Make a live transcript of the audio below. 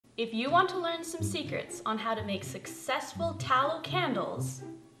If you want to learn some secrets on how to make successful tallow candles,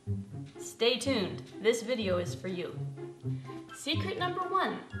 stay tuned. This video is for you. Secret number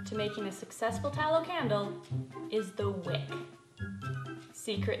 1 to making a successful tallow candle is the wick.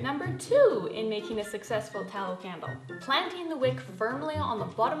 Secret number 2 in making a successful tallow candle: planting the wick firmly on the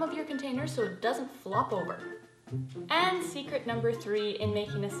bottom of your container so it doesn't flop over. And secret number 3 in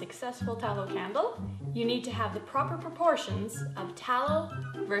making a successful tallow candle: you need to have the proper proportions of tallow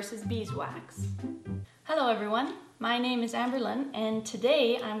versus beeswax. Hello everyone, my name is Amberlin, and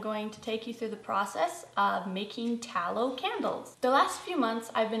today I'm going to take you through the process of making tallow candles. The last few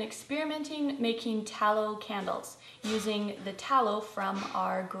months I've been experimenting making tallow candles using the tallow from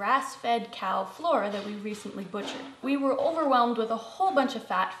our grass-fed cow Flora that we recently butchered. We were overwhelmed with a whole bunch of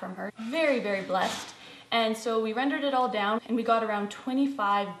fat from her, very blessed. And so we rendered it all down and we got around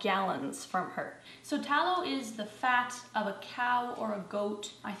 25 gallons from her. So tallow is the fat of a cow or a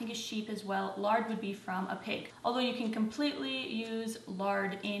goat, I think a sheep as well. Lard would be from a pig, although you can completely use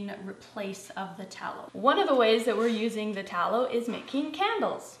lard in replace of the tallow. One of the ways that we're using the tallow is making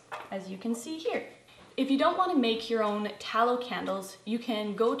candles, as you can see here. If you don't want to make your own tallow candles, you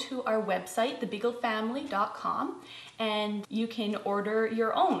can go to our website, thebiegelfamily.com, and you can order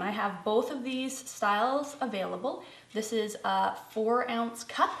your own. I have both of these styles available. This is a 4-ounce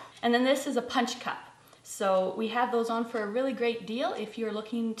cup, and then this is a punch cup. So we have those on for a really great deal. If you're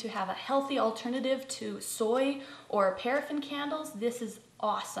looking to have a healthy alternative to soy or paraffin candles, this is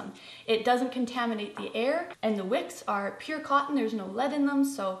awesome. It doesn't contaminate the air, and the wicks are pure cotton. There's no lead in them,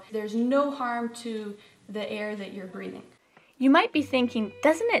 so there's no harm to the air that you're breathing. You might be thinking,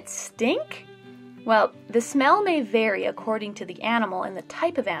 doesn't it stink? Well, the smell may vary according to the animal and the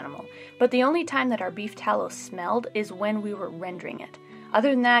type of animal, but the only time that our beef tallow smelled is when we were rendering it.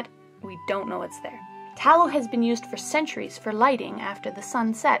 Other than that, we don't know it's there. Tallow has been used for centuries for lighting after the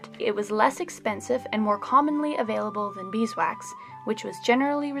sun set. It was less expensive and more commonly available than beeswax, which was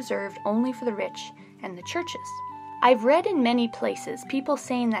generally reserved only for the rich and the churches. I've read in many places people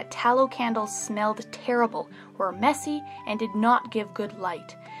saying that tallow candles smelled terrible, were messy, and did not give good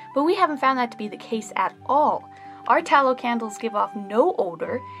light. But we haven't found that to be the case at all. Our tallow candles give off no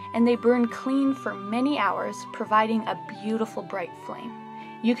odor, and they burn clean for many hours, providing a beautiful bright flame.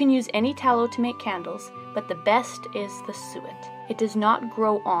 You can use any tallow to make candles, but the best is the suet. It does not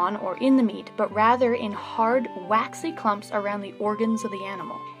grow on or in the meat, but rather in hard, waxy clumps around the organs of the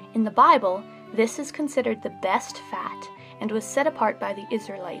animal. In the Bible, this is considered the best fat and was set apart by the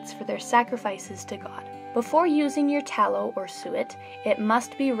Israelites for their sacrifices to God. Before using your tallow or suet, it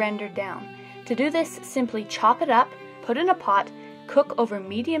must be rendered down. To do this, simply chop it up, put in a pot, cook over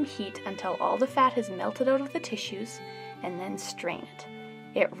medium heat until all the fat has melted out of the tissues, and then strain it.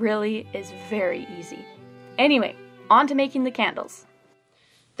 It really is very easy. Anyway, on to making the candles.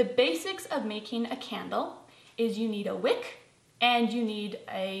 The basics of making a candle is you need a wick and you need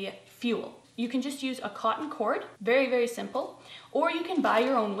a fuel. You can just use a cotton cord, very simple, or you can buy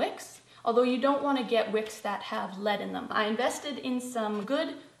your own wicks, although you don't want to get wicks that have lead in them. I invested in some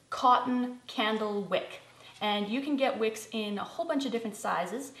good cotton candle wick, and you can get wicks in a whole bunch of different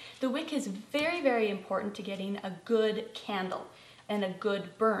sizes. The wick is very important to getting a good candle and a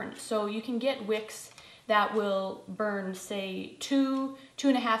good burn. So you can get wicks that will burn, say,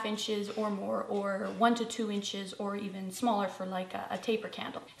 2.5 inches or more, or 1 to 2 inches, or even smaller for like a taper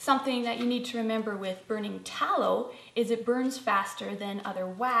candle. Something that you need to remember with burning tallow is it burns faster than other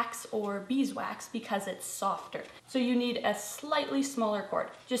wax or beeswax because it's softer. So you need a slightly smaller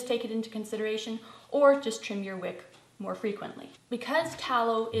cord. Just take it into consideration, or just trim your wick more frequently. Because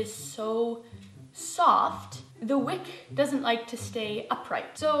tallow is so soft, the wick doesn't like to stay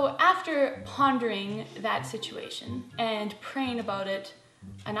upright. So after pondering that situation and praying about it,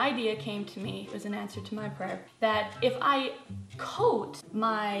 an idea came to me. It was an answer to my prayer, that if I coat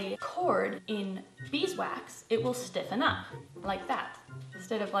my cord in beeswax, it will stiffen up like that,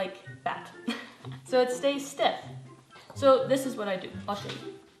 instead of like that. So it stays stiff. So this is what I do. I'll show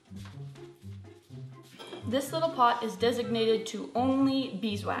you. This little pot is designated to only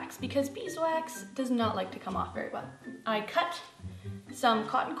beeswax because beeswax does not like to come off very well. I cut some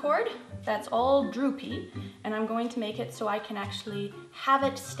cotton cord that's all droopy, and I'm going to make it so I can actually have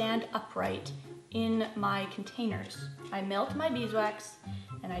it stand upright in my containers. I melt my beeswax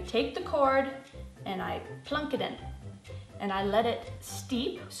and I take the cord and I plunk it in, and I let it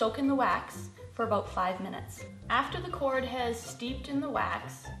steep, soak in the wax for about 5 minutes. After the cord has steeped in the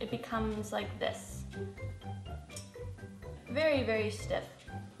wax, it becomes like this. Very stiff,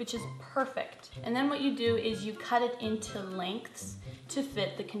 which is perfect. And then what you do is you cut it into lengths to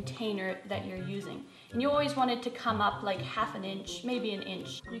fit the container that you're using. And you always want it to come up like half an inch, maybe an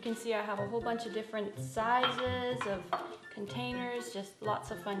inch. You can see I have a whole bunch of different sizes of containers, just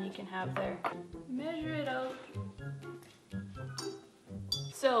lots of fun you can have there. Measure it out.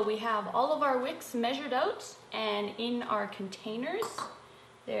 So we have all of our wicks measured out and in our containers.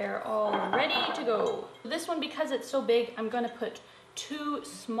 They're all ready to go. This one, because it's so big, I'm going to put 2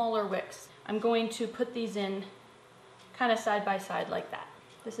 smaller wicks. I'm going to put these in kind of side by side like that.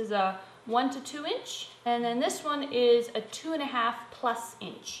 This is a 1 to 2 inch, and then this one is a 2.5 plus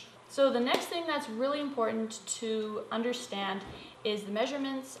inch. So the next thing that's really important to understand is the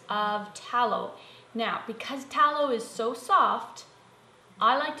measurements of tallow. Now, because tallow is so soft,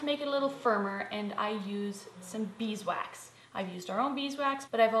 I like to make it a little firmer, and I use some beeswax. I've used our own beeswax,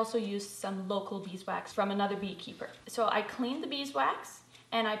 but I've also used some local beeswax from another beekeeper. So I cleaned the beeswax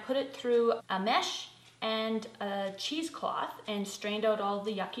and I put it through a mesh and a cheesecloth and strained out all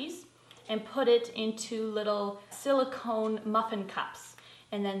the yuckies and put it into little silicone muffin cups.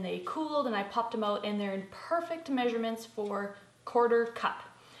 And then they cooled and I popped them out, and they're in perfect measurements for 1/4 cup.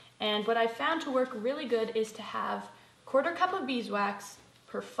 And what I found to work really good is to have 1/4 cup of beeswax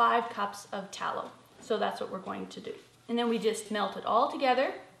per 5 cups of tallow. So that's what we're going to do. And then we just melt it all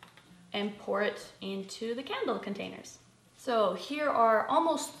together and pour it into the candle containers. So here are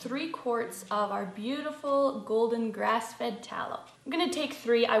almost 3 quarts of our beautiful golden grass-fed tallow. I'm gonna take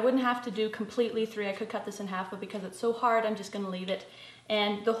 3. I wouldn't have to do completely 3. I could cut this in half, but because it's so hard, I'm just gonna leave it.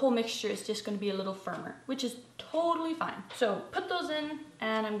 And the whole mixture is just gonna be a little firmer, which is totally fine. So put those in,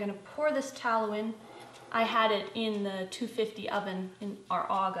 and I'm gonna pour this tallow in. I had it in the 250 oven in our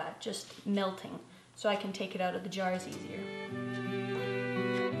aga, just melting, so I can take it out of the jars easier.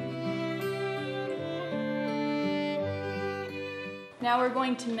 Now we're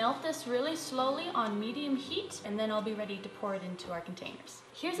going to melt this really slowly on medium heat, and then I'll be ready to pour it into our containers.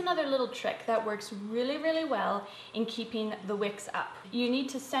 Here's another little trick that works really, really well in keeping the wicks up. You need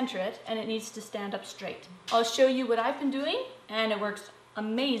to center it, and it needs to stand up straight. I'll show you what I've been doing, and it works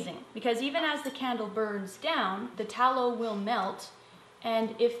amazing, because even as the candle burns down, the tallow will melt,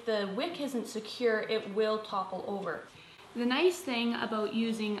 and if the wick isn't secure, it will topple over. The nice thing about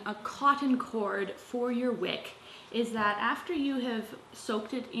using a cotton cord for your wick is that after you have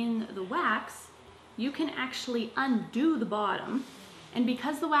soaked it in the wax, you can actually undo the bottom, and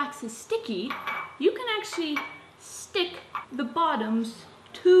because the wax is sticky, you can actually stick the bottoms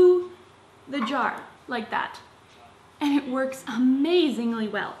to the jar like that, and it works amazingly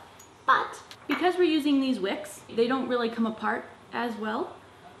well. But because we're using these wicks, they don't really come apart as well,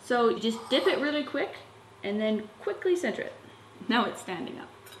 so just dip it really quick and then quickly center it. Now it's standing up.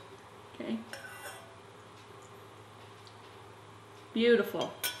 Okay.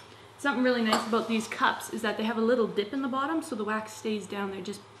 Beautiful. Something really nice about these cups is that they have a little dip in the bottom, so the wax stays down there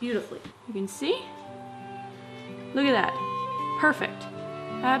just beautifully. You can see? Look at that. Perfect.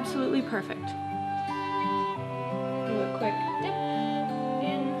 Absolutely perfect. Do a quick dip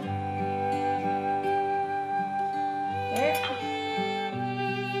in. There.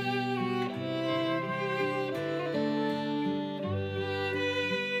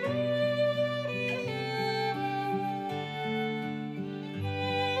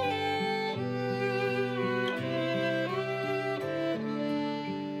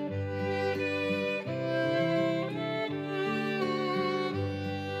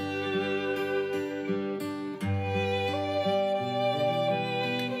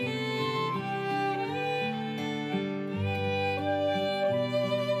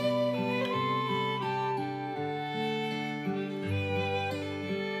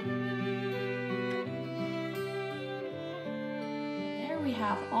 We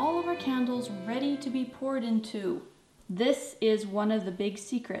have all of our candles ready to be poured into. This is one of the big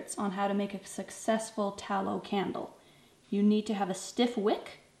secrets on how to make a successful tallow candle. You need to have a stiff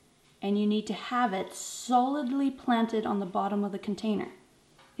wick, and you need to have it solidly planted on the bottom of the container.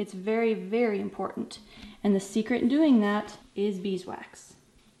 It's very, very important. And the secret in doing that is beeswax,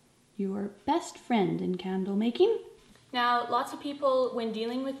 your best friend in candle making. Now, lots of people, when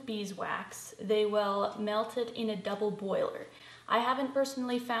dealing with beeswax, they will melt it in a double boiler. I haven't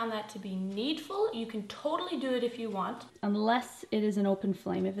personally found that to be needful. You can totally do it if you want, unless it is an open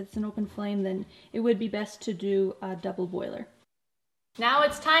flame. If it's an open flame, then it would be best to do a double boiler. Now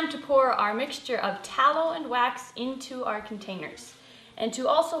it's time to pour our mixture of tallow and wax into our containers. And to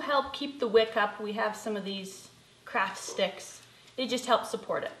also help keep the wick up, we have some of these craft sticks. They just help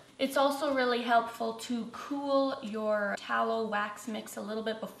support it. It's also really helpful to cool your tallow wax mix a little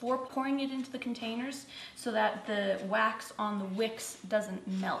bit before pouring it into the containers so that the wax on the wicks doesn't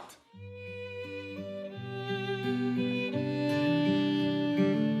melt.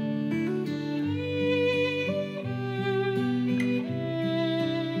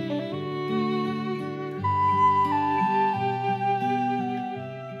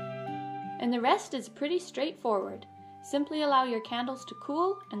 the rest is pretty straightforward. Simply allow your candles to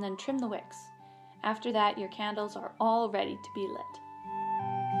cool and then trim the wicks. After that, your candles are all ready to be lit.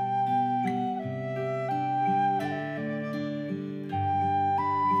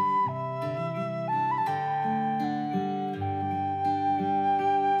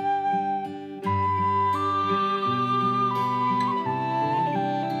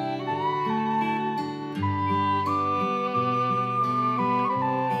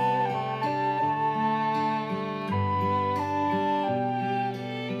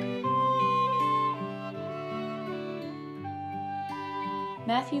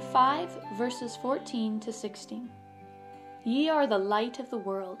 Matthew 5, verses 14 to 16. Ye are the light of the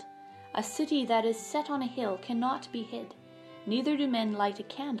world. A city that is set on a hill cannot be hid. Neither do men light a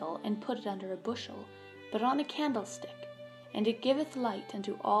candle and put it under a bushel, but on a candlestick, and it giveth light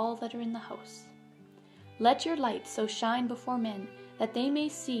unto all that are in the house. Let your light so shine before men, that they may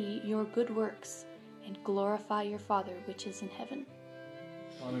see your good works, and glorify your Father which is in heaven.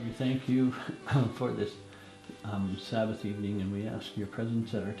 Father, we thank you for this Sabbath evening, and we ask your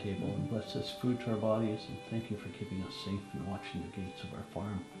presence at our table, and bless this food to our bodies, and thank you for keeping us safe and watching the gates of our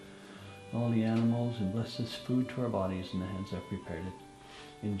farm, all the animals, and bless this food to our bodies and the hands that prepared it.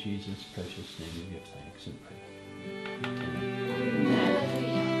 In Jesus' precious name we give thanks and praise.